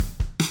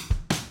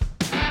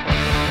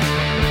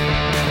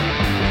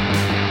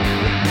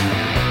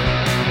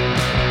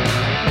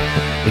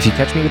If you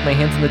catch me with my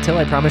hands in the till,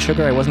 I promise,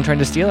 sugar, I wasn't trying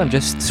to steal. I'm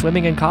just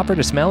swimming in copper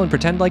to smell and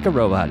pretend like a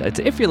robot. It's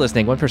If You're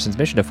Listening, one person's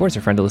mission to force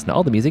a friend to listen to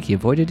all the music he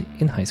avoided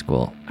in high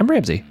school. I'm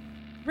Ramsey.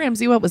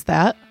 Ramsey, what was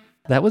that?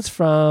 That was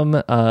from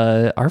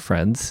our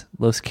friends,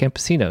 Los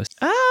Campesinos.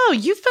 Oh,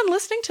 you've been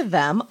listening to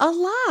them a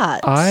lot.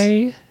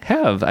 I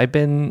have. I've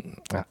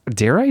been,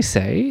 dare I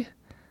say,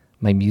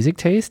 my music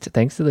taste,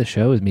 thanks to the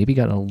show, has maybe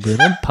gotten a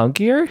little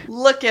punkier.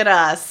 Look at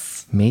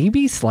us.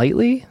 Maybe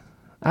slightly.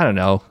 I don't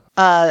know.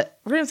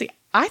 Ramsey,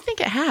 I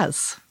think it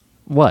has.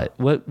 What?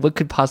 What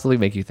could possibly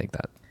make you think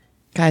that?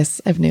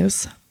 Guys, I have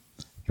news.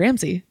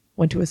 Ramsey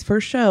went to his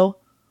first show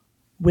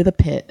with a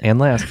pit. And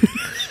last.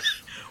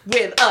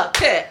 With a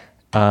pit.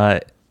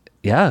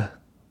 Yeah.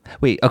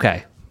 Wait,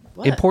 okay.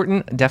 What?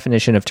 Important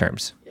definition of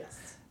terms.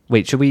 Yes.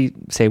 Wait, should we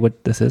say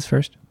what this is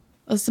first?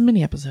 Oh, it's a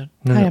mini episode.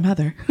 No, Hi, no. I'm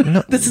Heather.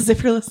 No. This is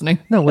If You're Listening.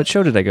 No, what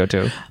show did I go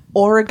to?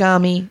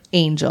 Origami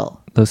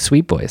Angel. Those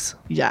Sweet Boys.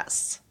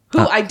 Yes. Who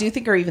I do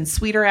think are even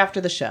sweeter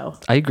after the show.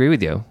 I agree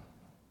with you.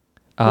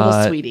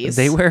 Little sweeties.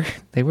 They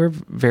were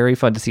very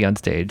fun to see on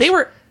stage. They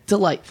were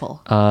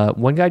delightful.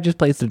 One guy just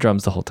plays the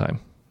drums the whole time.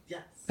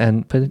 Yes.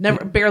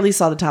 Barely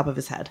saw the top of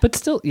his head. But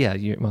still, yeah,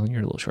 you're a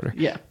little shorter.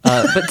 Yeah.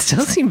 But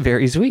still seemed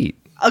very sweet.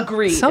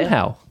 Agreed.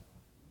 Somehow.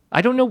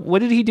 I don't know. What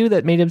did he do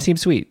that made him seem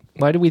sweet?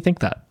 Why do we think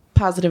that?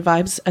 Positive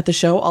vibes at the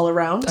show all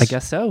around. I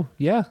guess so.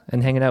 Yeah.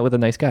 And hanging out with a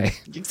nice guy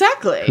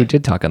Exactly. who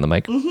did talk on the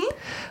mic.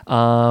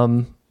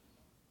 Mm-hmm.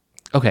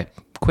 Okay.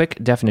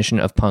 Quick definition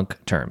of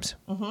punk terms.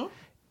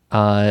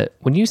 Mm-hmm.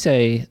 When you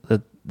say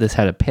that this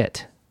had a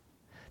pit,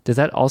 does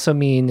that also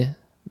mean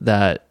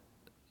that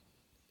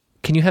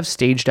can you have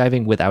stage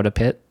diving without a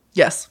pit?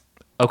 Yes.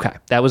 Okay.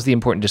 That was the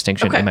important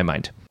distinction in my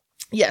mind.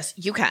 Yes,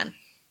 you can.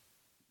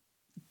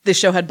 This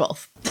show had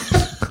both.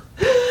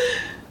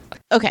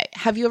 Okay.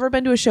 Have you ever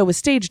been to a show with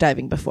stage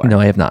diving before? No,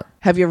 I have not.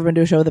 Have you ever been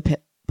to a show with a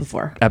pit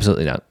before?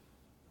 Absolutely not.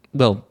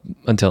 Well,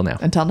 until now.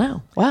 Until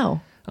now.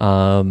 Wow.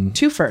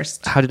 Two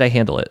firsts. How did I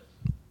handle it?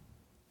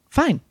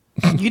 Fine.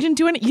 You didn't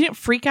do any. You didn't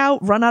freak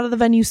out, run out of the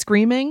venue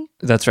screaming.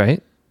 That's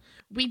right.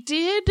 We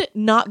did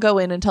not go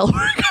in until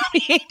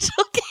Origami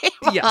Angel came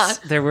on. Yes,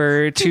 there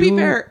were To be two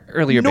fair,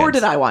 earlier nor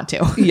bands. did I want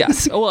to.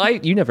 Yes. Well,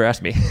 you never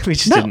asked me. We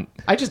just didn't.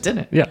 I just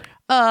didn't. Yeah.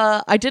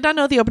 I did not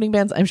know the opening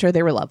bands. I'm sure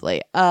they were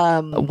lovely.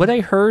 What I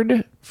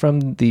heard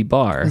from the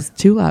bar, It was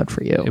too loud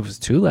for you. it was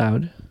too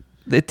loud.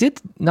 It did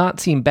not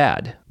seem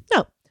bad.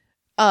 No.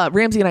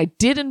 Ramsey and I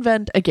did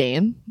invent a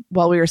game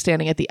while we were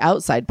standing at the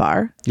outside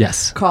bar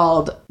Yes.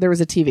 called, there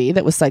was a TV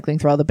that was cycling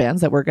through all the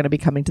bands that were going to be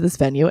coming to this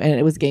venue. And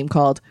it was a game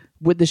called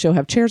Would the Show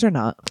Have Chairs or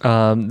Not?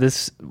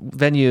 This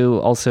venue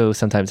also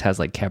sometimes has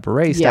like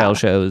cabaret style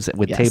shows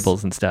with Yes.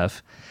 tables and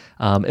stuff.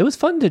 It was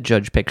fun to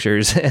judge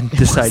pictures and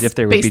decide if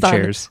there would be Based on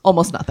chairs.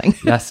 almost nothing.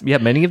 Yes. Yeah.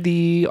 Many of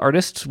the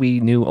artists, we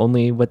knew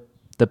only what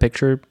the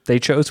picture they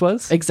chose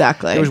was.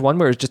 Exactly. There was one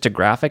where it was just a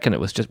graphic and it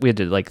was just, we had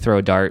to like throw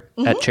a dart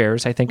at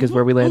chairs, I think is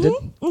where we landed.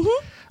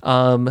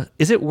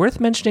 Is it worth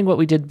mentioning what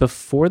we did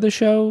before the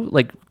show?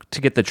 Like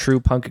to get the true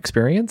punk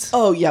experience?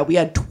 Oh, yeah. We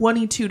had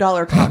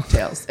 $22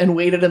 cocktails and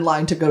waited in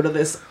line to go to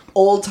this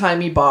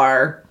old-timey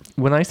bar.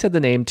 When I said the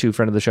name to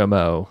friend of the show,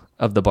 Mo,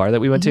 of the bar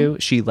that we went to,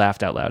 she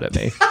laughed out loud at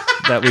me.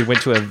 That we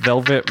went to a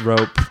velvet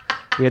rope.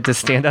 We had to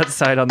stand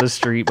outside on the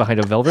street behind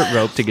a velvet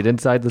rope to get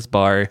inside this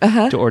bar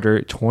to order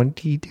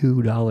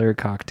 $22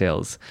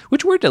 cocktails,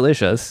 which were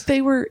delicious.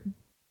 They were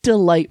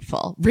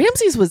delightful.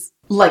 Ramsey's was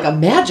like a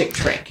magic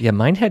trick. Yeah,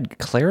 mine had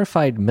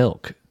clarified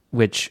milk,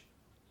 which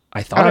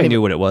I thought I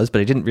knew what it was,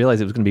 but I didn't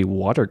realize it was going to be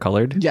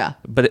watercolored. Yeah.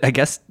 But I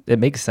guess it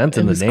makes sense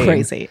in the name.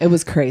 Crazy. It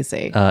was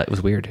crazy. It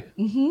was weird.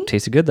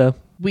 Tasted good, though.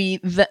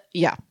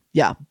 Yeah.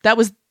 That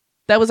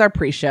was our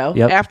pre-show.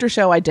 Yep. After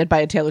show, I did buy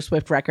a Taylor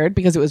Swift record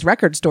because it was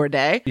record store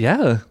day.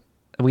 Yeah.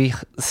 We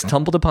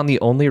stumbled upon the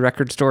only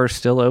record store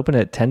still open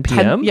at 10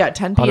 p.m.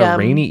 10 On a p.m.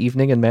 rainy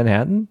evening in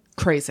Manhattan.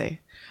 Crazy.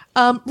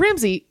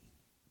 Ramsey,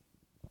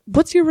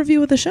 what's your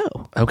review of the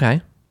show?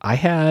 Okay. I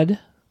had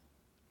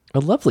a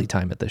lovely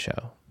time at the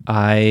show.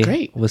 I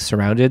Great. was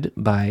surrounded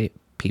by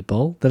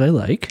people that I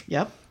like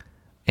Yep.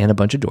 and a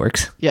bunch of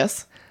dorks.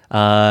 Yes.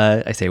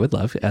 I say with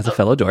love as a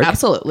fellow dork.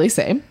 Absolutely.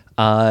 Same.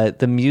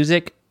 The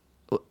music.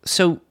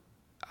 So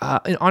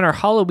on our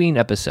Halloween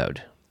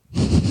episode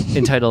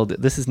entitled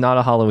 "This is not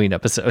a Halloween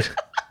episode,"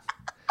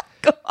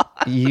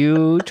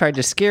 you tried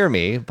to scare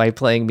me by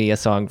playing me a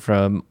song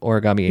from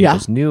Origami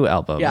Angel's new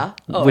album. Yeah.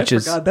 Oh, which I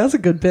is forgot. That's a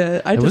good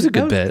bit. it was a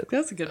good bit.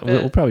 That's a good bit.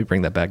 We'll probably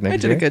bring that back next I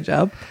did year. a good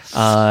job.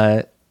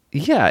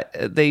 Yeah,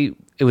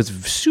 it was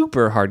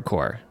super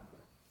hardcore.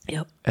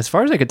 Yep. As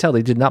far as I could tell,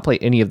 they did not play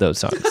any of those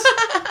songs.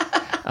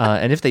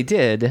 And if they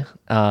did,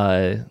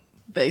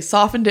 They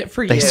softened it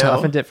for you. they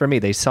softened it for me.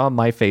 They saw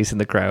my face in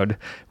the crowd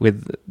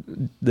with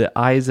the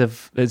eyes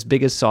of as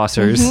big as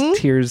saucers,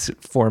 tears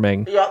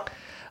forming. Yep.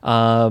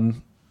 I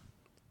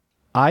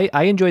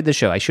enjoyed the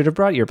show. I should have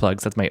brought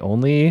earplugs. That's my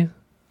only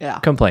Yeah.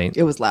 complaint.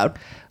 It was loud.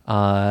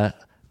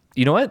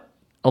 You know what?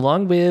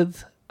 Along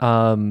with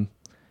having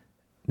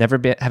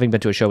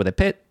been to a show with a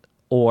pit,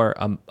 or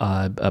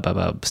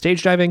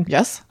stage diving.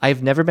 Yes.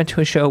 I've never been to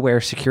a show where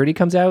security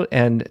comes out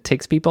and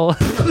takes people.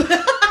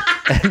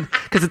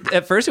 Because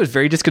at first it was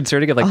very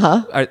disconcerting. I'm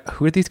like,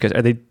 who are these guys?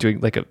 Are they doing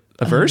like a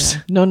verse?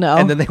 No.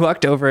 And then they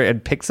walked over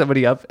and picked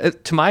somebody up.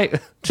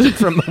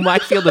 From my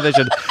field of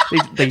vision,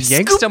 they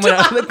yanked someone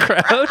out of the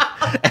crowd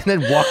and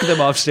then walked them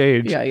off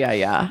stage.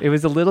 Yeah. It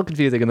was a little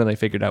confusing, and then I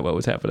figured out what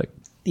was happening.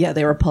 Yeah,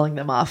 they were pulling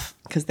them off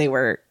because they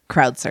were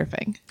crowd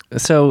surfing.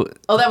 So,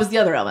 that was the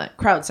other element,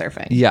 crowd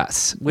surfing.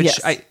 yes,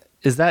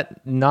 is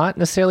that not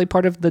necessarily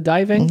part of the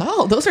diving?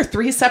 No, those are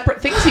 3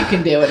 separate things you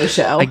can do at a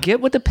show. I get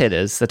what the pit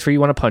is. That's where you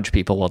want to punch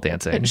people while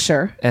dancing.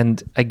 Sure.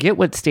 And I get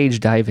what stage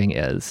diving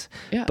is.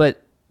 Yeah.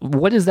 But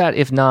what is that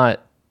if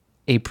not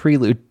a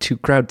prelude to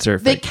crowd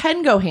surfing? They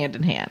can go hand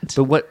in hand.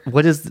 But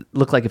what does it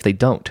look like if they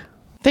don't?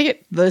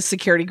 The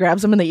security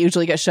grabs them and they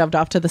usually get shoved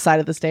off to the side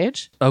of the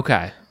stage.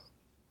 Okay.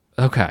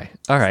 All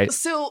right.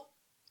 So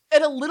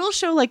at a little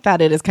show like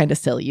that, it is kind of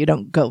silly. You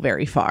don't go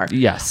very far.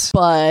 Yes.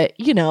 But,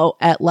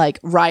 at like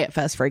Riot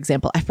Fest, for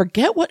example, I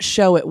forget what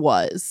show it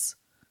was.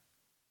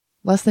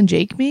 Less Than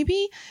Jake,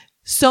 maybe?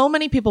 So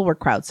many people were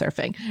crowd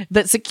surfing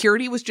that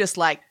security was just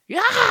like,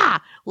 yeah,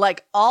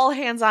 like all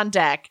hands on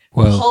deck,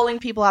 pulling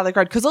people out of the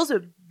crowd. Because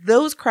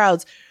those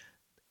crowds,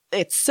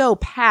 it's so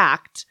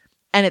packed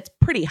and it's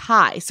pretty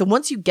high. So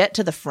once you get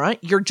to the front,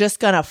 you're just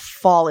going to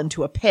fall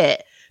into a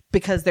pit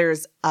because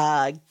there's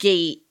a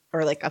gate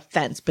or like a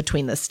fence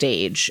between the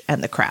stage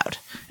and the crowd,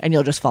 and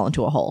you'll just fall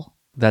into a hole.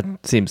 That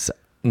seems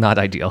not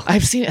ideal.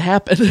 I've seen it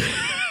happen.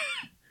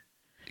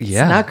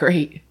 Yeah. It's not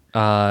great.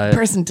 The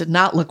person did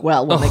not look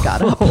well when they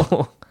got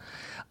up.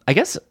 I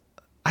guess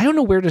I don't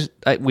know where to.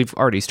 We've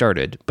already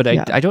started, but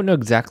I don't know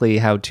exactly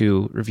how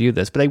to review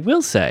this. But I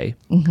will say,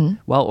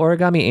 while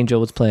Origami Angel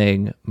was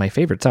playing my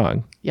favorite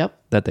song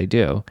that they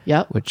do,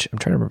 which I'm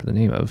trying to remember the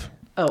name of.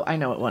 Oh, I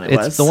know what one it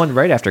was. It's the one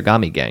right after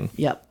Gami Gang.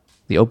 Yep.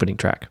 The opening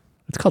track.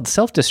 It's called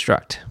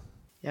Self-Destruct.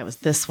 Yeah, it was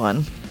this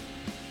one.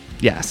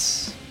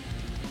 Yes.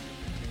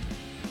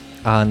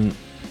 On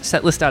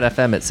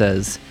setlist.fm it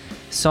says,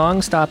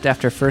 song stopped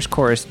after first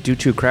chorus due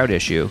to crowd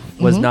issue,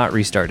 was not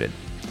restarted.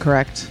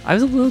 Correct. I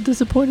was a little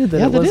disappointed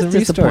that it wasn't that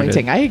is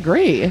disappointing. restarted. I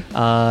agree.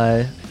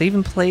 They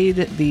even played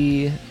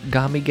the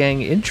Gami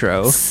Gang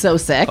intro. So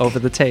sick. Over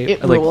the tape.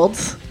 It ruled.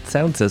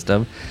 Sound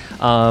system.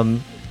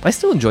 I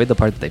still enjoyed the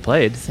part that they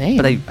played. Same.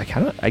 But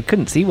I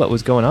couldn't see what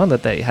was going on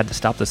that they had to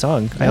stop the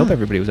song. I hope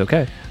everybody was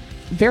okay.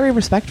 Very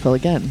respectful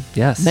again.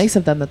 Yes. Nice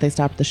of them that they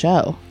stopped the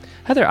show.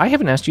 Heather, I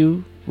haven't asked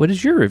you, what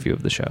is your review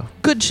of the show?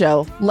 Good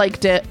show.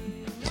 Liked it.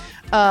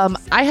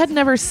 I had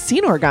never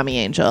seen Origami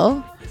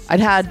Angel. I'd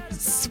had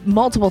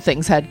multiple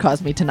things had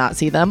caused me to not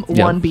see them. Yep.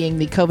 One being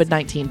the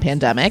COVID-19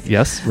 pandemic.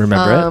 Yes,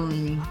 remember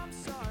it.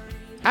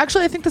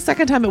 Actually, I think the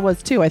second time it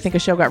was too. I think a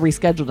show got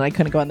rescheduled and I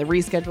couldn't go on the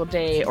rescheduled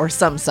day or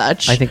some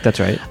such. I think that's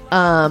right.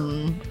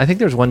 I think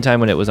there was one time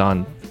when it was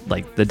on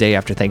like the day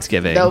after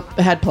Thanksgiving. Nope,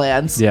 had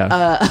plans.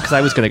 Yeah, because I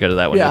was going to go to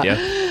that one with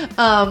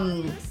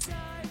you.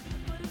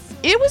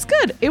 It was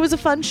good. It was a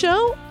fun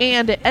show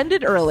and it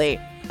ended early.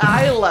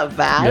 I love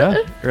that. Yeah,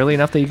 early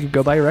enough that you could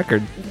go buy a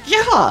record.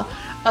 Yeah.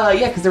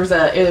 Because it was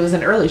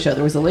an early show.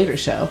 There was a later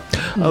show.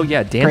 Oh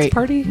yeah, dance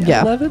party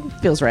at 11?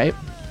 Feels right.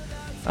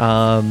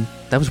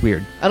 That was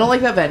weird. I don't like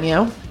that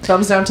venue.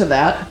 Thumbs down to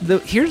that.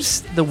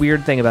 Here's the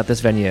weird thing about this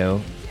venue.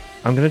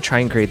 I'm going to try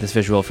and create this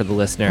visual for the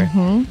listener.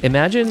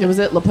 Imagine... It was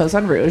at La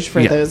Posan Rouge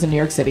for those in New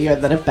York City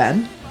that have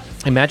been.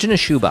 Imagine a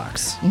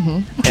shoebox.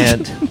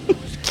 And...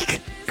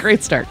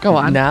 Great start. Go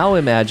on. Now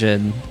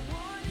imagine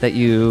that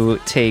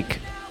you take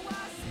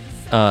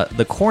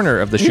the corner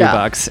of the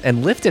shoebox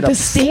and lift it up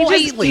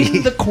slightly.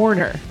 In the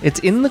corner. It's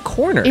in the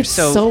corner. It's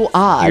so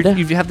odd.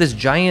 You have this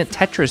giant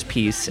Tetris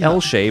piece,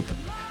 L shape,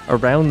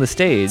 around the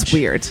stage. It's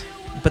weird.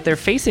 But they're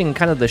facing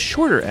kind of the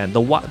shorter end, the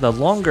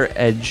longer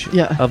edge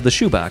of the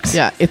shoebox.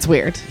 Yeah, it's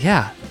weird.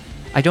 Yeah.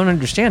 I don't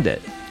understand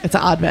it. It's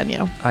an odd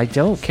venue. I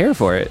don't care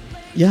for it.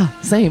 Yeah,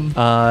 same.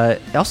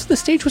 Also, the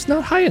stage was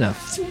not high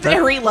enough. It's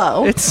very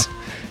low.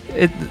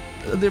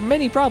 There are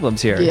many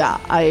problems here. Yeah,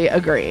 I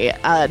agree.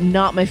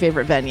 Not my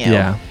favorite venue.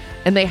 Yeah.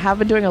 And they have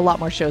been doing a lot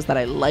more shows that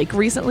I like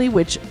recently,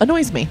 which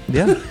annoys me.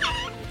 Yeah.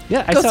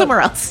 Yeah. Go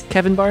somewhere else.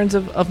 Kevin Barnes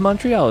of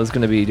Montreal is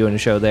going to be doing a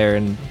show there,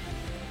 and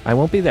I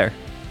won't be there.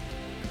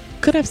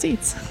 Could have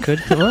seats.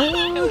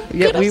 Well,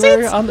 yeah,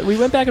 Could we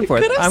went back and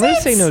forth. I'm going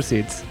to say no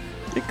seats.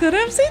 It could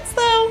have seats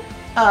though.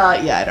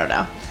 Yeah, I don't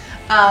know.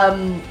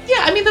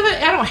 Yeah, I mean,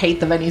 I don't hate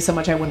the venue so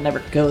much I would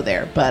never go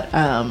there, but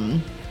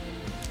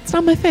it's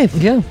not my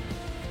fave. Yeah.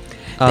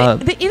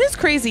 It is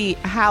crazy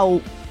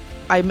how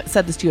I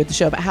said this to you at the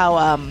show, but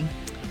how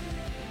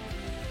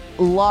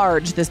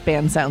large this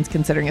band sounds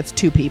considering it's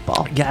 2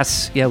 people.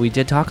 Yes. Yeah, we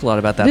did talk a lot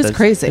about that. It's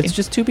crazy. It's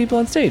just 2 people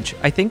on stage.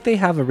 I think they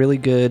have a really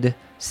good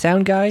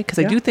sound guy because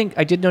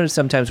I did notice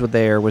sometimes when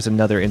there was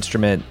another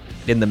instrument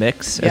in the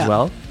mix as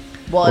well.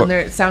 Well, and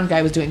their sound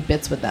guy was doing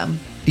bits with them.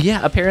 Yeah,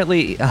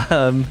 apparently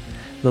the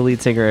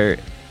lead singer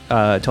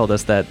told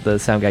us that the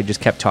sound guy just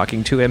kept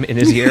talking to him in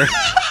his ear,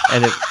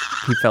 and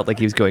he felt like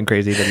he was going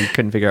crazy, that he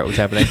couldn't figure out what was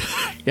happening.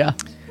 Yeah.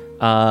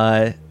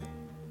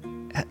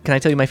 can I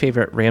tell you my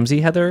favorite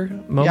Ramsey Heather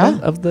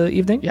moment of the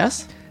evening?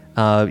 Yes.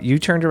 You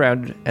turned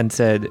around and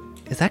said,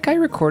 is that guy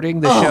recording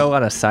the show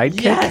on a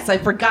sidekick? Yes, I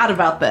forgot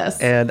about this.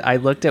 And I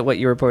looked at what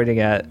you were pointing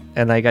at,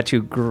 and I got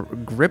to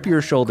grip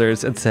your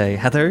shoulders and say,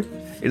 Heather,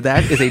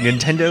 that is a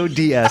Nintendo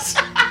DS.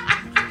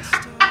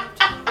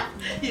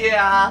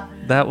 Yeah.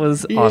 That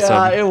was awesome.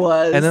 Yeah, it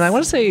was. And then I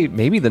want to say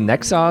maybe the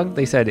next song,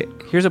 they said,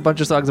 here's a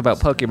bunch of songs about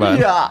Pokemon.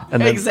 Yeah,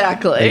 and then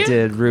exactly. They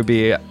did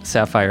Ruby,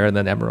 Sapphire, and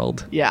then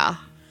Emerald. Yeah.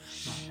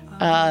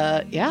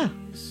 Yeah.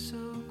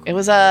 It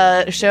was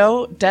a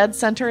show dead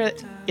center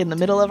in the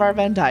middle of our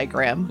Venn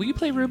diagram. Will you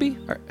play Ruby?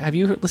 Or have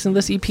you listened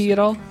to this EP at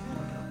all?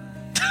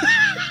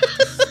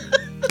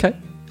 Okay.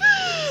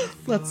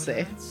 Let's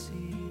see.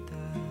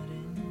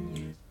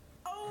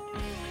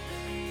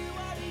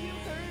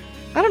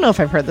 I don't know if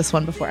I've heard this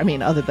one before. I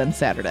mean, other than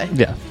Saturday.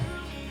 Yeah.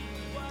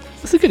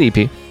 It's a good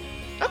EP.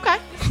 Okay.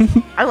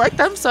 I like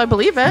them, so I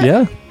believe it.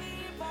 Yeah.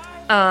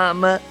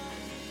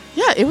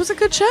 Yeah, it was a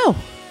good show.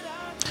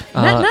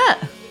 Net.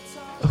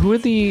 Who are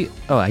the...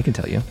 Oh, I can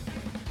tell you.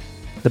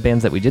 The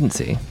bands that we didn't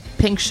see.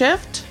 Pink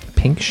Shift.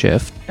 Pink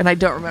Shift. And I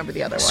don't remember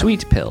the other one.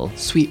 Sweet Pill.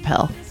 Sweet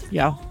Pill.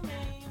 Yeah.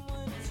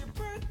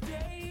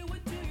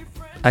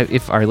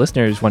 If our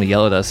listeners want to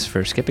yell at us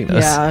for skipping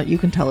this. Yeah, you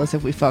can tell us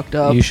if we fucked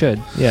up. You should,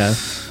 yeah.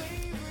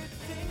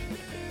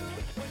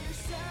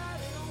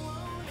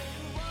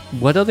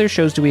 What other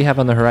shows do we have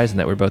on the horizon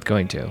that we're both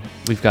going to?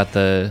 We've got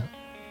the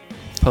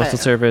Postal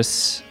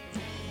Service.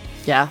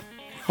 Yeah.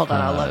 Hold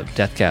on, I'll look.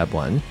 Death Cab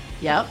one.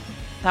 Yep.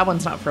 That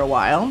one's not for a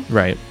while.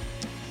 Right.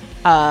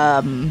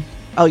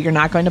 Oh, you're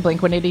not going to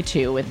Blink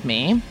 182 with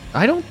me.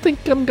 I don't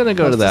think I'm going to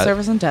go to Postal that.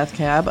 Service and Death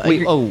Cab.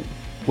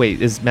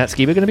 Wait, is Matt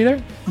Skiba going to be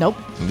there? Nope.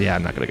 Yeah,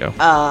 I'm not going to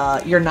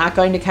go. You're not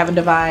going to Kevin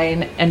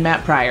Devine and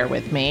Matt Pryor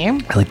with me.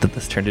 I like that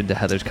this turned into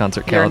Heather's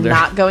concert calendar. You're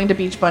not going to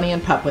Beach Bunny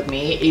and Pup with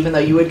me, even though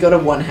you would go to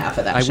one half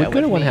of that show. I would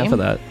go to one half of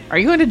that. Are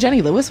you going to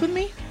Jenny Lewis with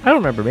me? I don't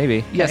remember,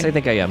 maybe. Yes, I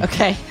think I am.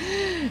 Okay.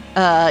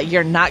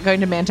 You're not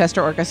going to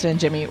Manchester Orchestra and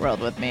Jimmy Eat World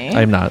with me.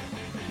 I'm not.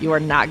 You are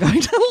not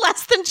going to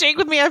Less Than Jake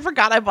with me. I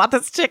forgot I bought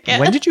this ticket.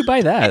 When did you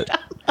buy that?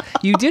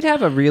 You did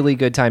have a really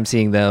good time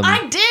seeing them.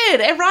 I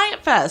did at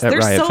Riot Fest. They're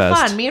Riot so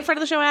Fest. fun. Me and friend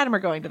of the show Adam are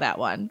going to that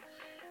one.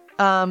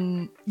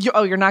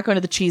 You're not going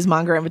to the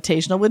Cheesemonger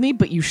Invitational with me,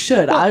 but you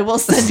should. I will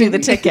send you the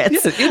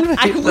tickets.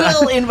 I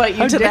will invite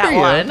you to that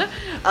one.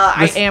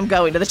 I am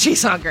going to the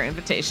Cheesemonger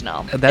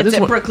Invitational. It's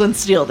at Brooklyn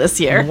Steel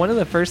this year. One of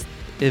the first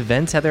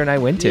events Heather and I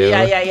went to.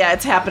 Yeah.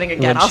 It's happening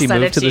again. I'll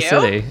send it to you.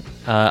 City.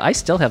 I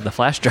still have the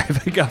flash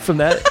drive I got from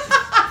that.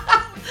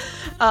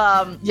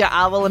 Yeah,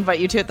 I will invite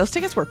you to it. Those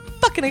tickets were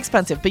fucking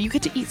expensive, but you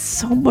get to eat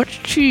so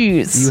much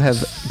cheese. You have,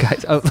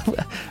 guys,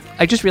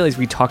 I just realized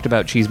we talked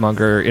about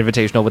Cheesemonger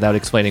Invitational without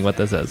explaining what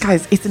this is.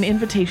 Guys, it's an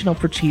invitational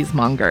for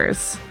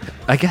cheesemongers.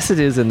 I guess it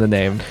is in the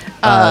name.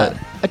 A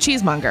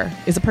cheesemonger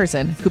is a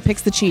person who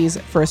picks the cheese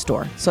for a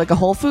store. So like a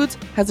Whole Foods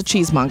has a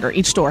cheesemonger.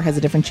 Each store has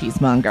a different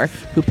cheesemonger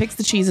who picks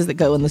the cheeses that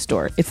go in the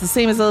store. It's the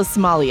same as a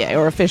sommelier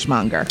or a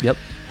fishmonger. Yep.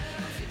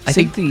 I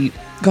think the...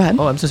 Go ahead.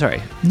 Oh, I'm so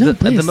sorry. No,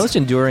 the most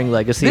enduring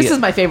legacy... This is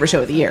my favorite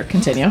show of the year.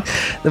 Continue.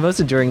 The most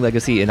enduring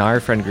legacy in our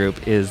friend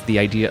group is the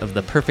idea of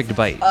the perfect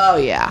bite. Oh,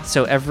 yeah.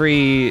 So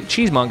every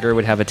cheesemonger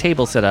would have a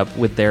table set up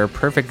with their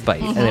perfect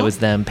bite. And it was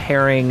them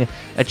pairing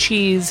a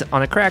cheese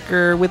on a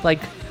cracker with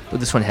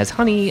this one has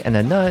honey and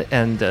a nut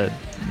and...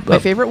 My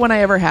favorite one I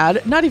ever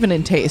had, not even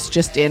in taste,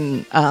 just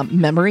in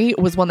memory,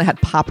 was one that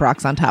had Pop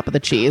Rocks on top of the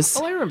cheese.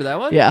 Oh, I remember that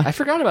one. Yeah. I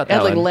forgot about It that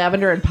had like one.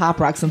 lavender and Pop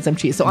Rocks and some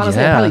cheese. So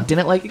honestly, I probably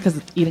didn't like it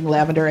because eating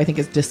lavender I think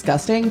is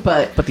disgusting,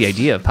 but the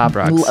idea of Pop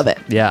Rocks. Love it.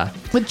 Yeah.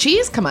 With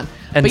cheese, come on.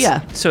 And but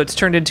yeah. So it's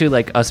turned into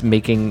like us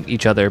making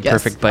each other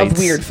perfect bites.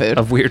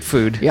 Of weird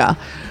food. Yeah.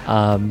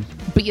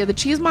 But yeah, the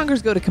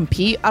cheesemongers go to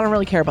compete. I don't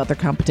really care about their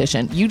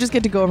competition. You just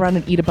get to go around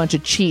and eat a bunch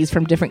of cheese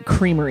from different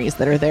creameries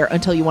that are there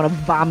until you want to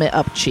vomit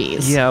up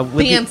cheese. Yeah.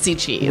 Fancy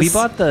cheese. We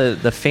bought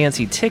the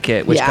fancy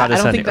ticket, which got us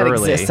I don't think early.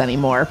 that exists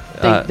anymore.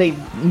 They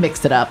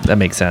mixed it up. That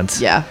makes sense.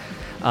 Yeah.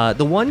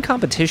 The one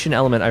competition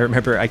element I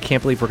remember, I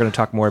can't believe we're going to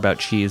talk more about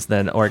cheese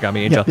than Origami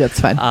Angel. Yeah, that's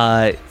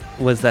fine.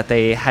 Was that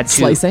they had to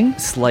slice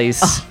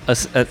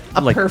a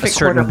perfect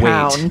certain quarter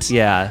pound. weight.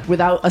 Yeah.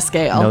 Without a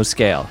scale. No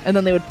scale. And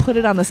then they would put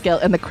it on the scale,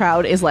 and the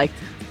crowd is like,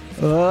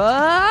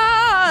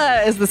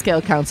 as the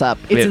scale counts up.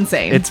 It's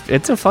insane.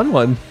 It's a fun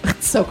one.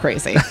 It's so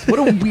crazy. What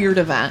a weird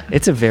event.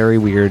 It's a very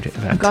weird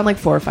event. I've gone like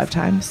 4 or 5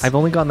 times. I've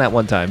only gone that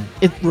one time.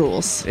 It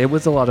rules. It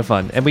was a lot of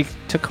fun, and we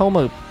took home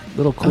a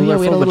little cooler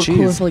we had full a little of cheese.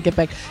 cooler full of get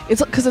back.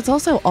 It's because it's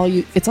also all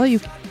you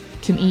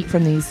can eat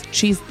from these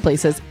cheese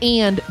places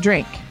and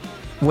drink.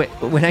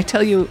 When I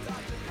tell you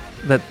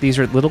that these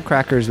are little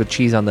crackers with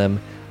cheese on them,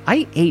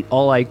 I ate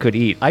all I could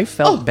eat. I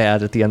felt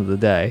bad at the end of the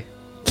day.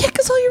 Yeah,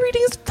 because all you're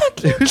eating is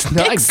fucking it was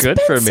not good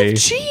for me.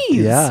 Cheese.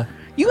 Yeah,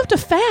 you have to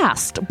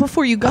fast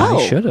before you go.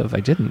 I should have. I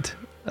didn't.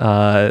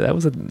 That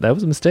was a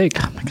mistake.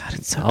 Oh my god,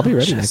 it's so. I'll be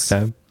ready next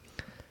time.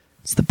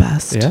 It's the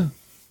best. Yeah,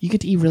 you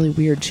get to eat really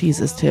weird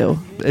cheeses too.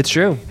 It's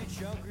true.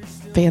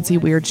 Fancy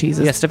weird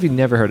cheeses. Yeah, stuff you've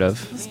never heard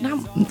of. Now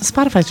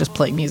Spotify's just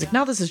playing music.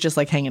 Now this is just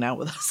like hanging out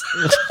with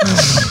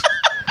us.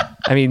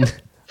 I mean,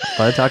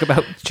 want to talk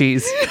about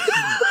cheese?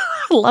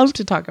 I love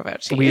to talk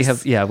about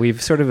cheese.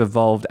 We've sort of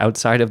evolved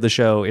outside of the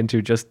show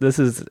into just, this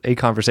is a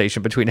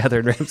conversation between Heather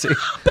and Ramsey.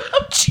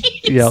 About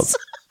cheese. Yep.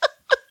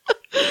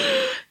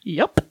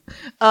 Yep.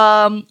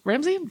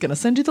 Ramsey, I'm going to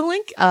send you the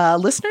link.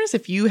 Listeners,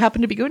 if you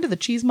happen to be going to the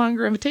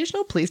Cheesemonger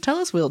Invitational, please tell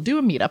us. We'll do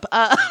a meetup.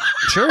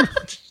 Sure.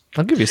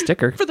 I'll give you a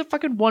sticker. For the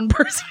fucking one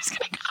person who's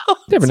going to go.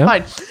 Never know.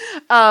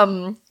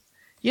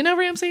 Fine.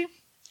 Ramsey,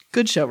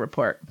 good show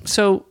report.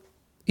 So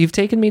you've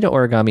taken me to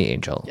Origami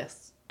Angel.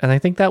 Yes. And I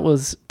think that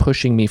was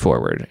pushing me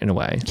forward in a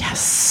way.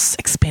 Yes.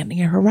 Expanding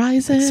your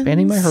horizons.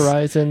 Expanding my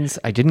horizons.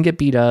 I didn't get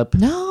beat up.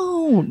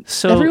 No.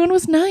 So everyone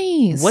was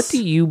nice. What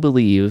do you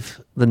believe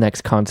the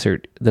next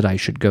concert that I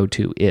should go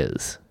to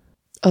is?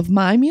 Of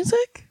my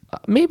music?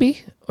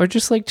 Maybe. Or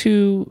just like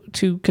to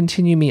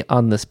continue me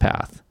on this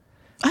path.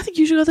 I think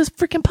you should go to this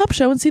freaking pub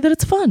show and see that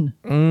it's fun.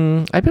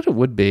 I bet it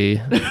would be.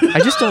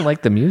 I just don't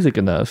like the music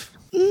enough.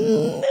 It'll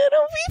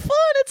be fun.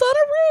 It's on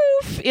a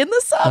roof in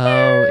the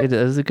summer. Oh, it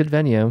is a good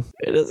venue.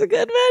 It is a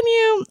good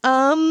venue.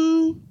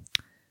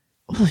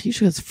 Well, you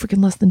should go to this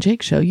freaking Less Than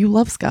Jake show. You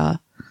love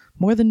ska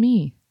more than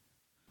me.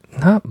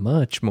 Not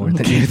much more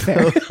than you,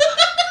 though.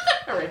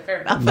 All right,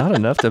 fair enough. Not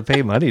enough to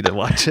pay money to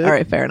watch it. All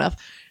right, fair enough.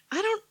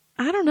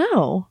 I don't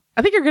know.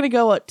 I think you're going to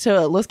go to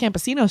a Los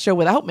Campesinos show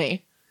without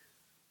me.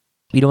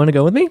 You don't want to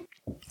go with me?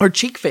 Or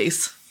Cheek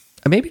Face.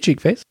 Maybe Cheek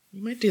Face.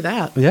 You might do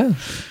that. Yeah.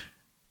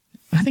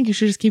 I think you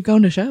should just keep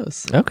going to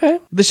shows. Okay.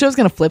 The show's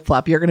going to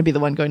flip-flop. You're going to be the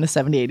one going to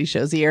 70, 80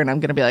 shows a year, and I'm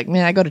going to be like,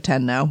 man, I go to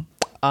 10 now.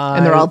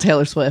 And they're all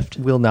Taylor Swift.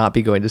 Will not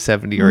be going to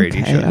 70 or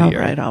 80 shows a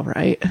year. All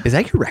right. Is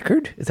that your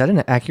record? Is that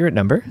an accurate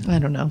number? I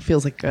don't know.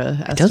 Feels like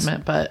an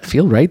estimate, but...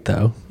 Feel right,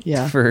 though.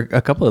 Yeah. For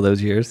a couple of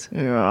those years.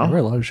 Yeah. There were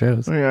a lot of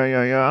shows.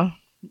 Yeah.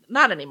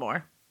 Not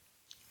anymore.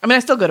 I mean, I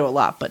still go to a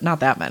lot, but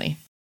not that many.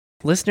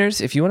 Listeners,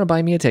 if you want to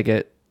buy me a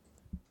ticket,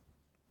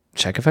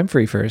 check if I'm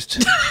free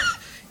first.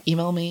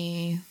 Email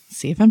me.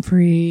 See if I'm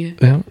free.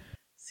 Yeah.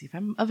 See if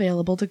I'm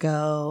available to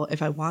go.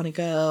 If I want to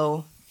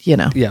go. You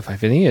know. Yeah, if I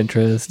have any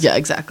interest. Yeah,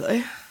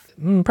 exactly.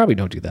 Probably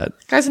don't do that.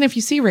 Guys, and if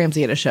you see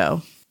Ramsey at a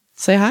show,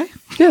 say hi.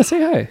 Yeah,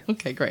 say hi.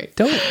 Okay, great.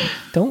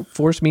 Don't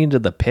force me into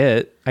the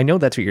pit. I know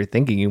that's what you're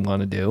thinking you want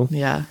to do.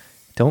 Yeah.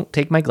 Don't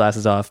take my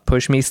glasses off.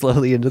 Push me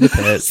slowly into the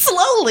pit.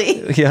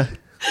 Slowly? Yeah.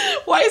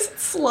 Why is it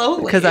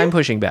slowly? Because I'm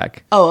pushing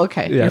back. Oh,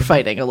 okay. Yeah. You're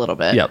fighting a little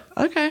bit. Yep.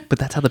 Okay. But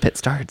that's how the pit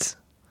starts.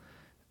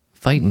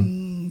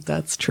 Fighting.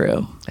 That's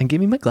true. And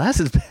give me my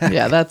glasses back.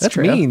 Yeah, that's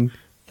true. mean.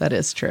 That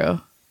is true.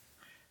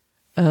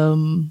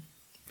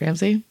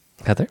 Ramsey?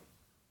 Heather?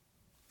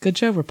 Good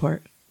show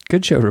report.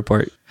 Good show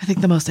report. I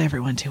think the most I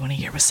ever went to in a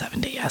year was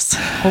 70, yes.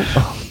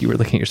 Oh, you were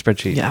looking at your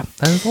spreadsheet. Yeah.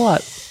 That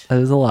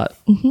is a lot.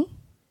 I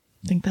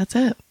think that's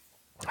it.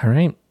 All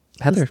right.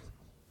 Heather.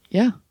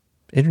 Yeah.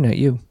 Internet,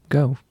 you.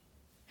 Go.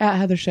 At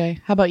Heather Shea.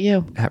 How about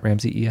you? At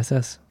Ramsey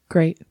ESS.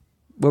 Great.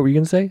 What were you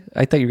going to say?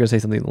 I thought you were going to say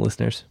something to the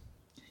listeners.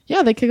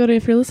 Yeah, they could go to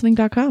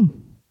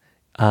ifyou'relistening.com.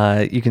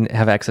 You can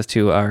have access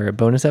to our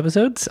bonus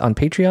episodes on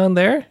Patreon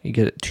there. You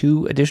get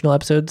 2 additional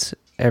episodes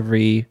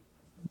every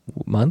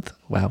month.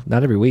 Wow,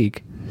 not every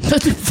week.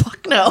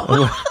 Fuck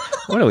no.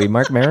 What are we,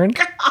 Mark Maron?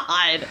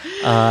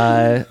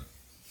 God.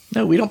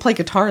 No, we don't play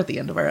guitar at the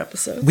end of our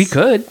episodes. We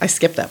could. I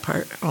skipped that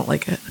part. I don't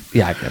like it.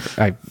 Yeah, I've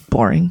never.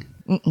 Boring.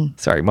 Mm-mm.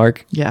 Sorry,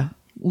 Mark. Yeah.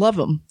 Love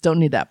them. Don't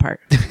need that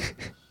part.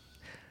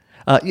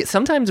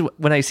 Sometimes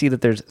when I see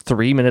that there's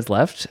 3 minutes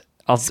left,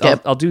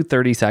 Skip. I'll do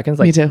 30 seconds.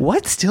 Like, Me too.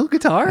 What? Still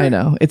guitar? I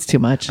know. It's too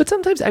much. But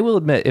sometimes I will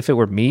admit, if it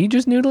were me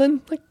just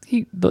noodling, like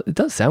it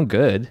does sound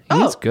good.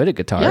 He's good at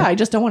guitar. Yeah, I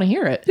just don't want to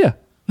hear it. Yeah.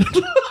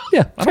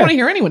 Yeah. I don't want to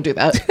hear anyone do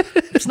that.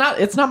 It's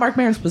not Mark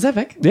Maron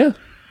specific. Yeah.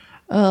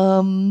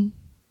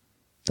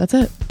 That's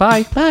it.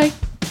 Bye. Bye.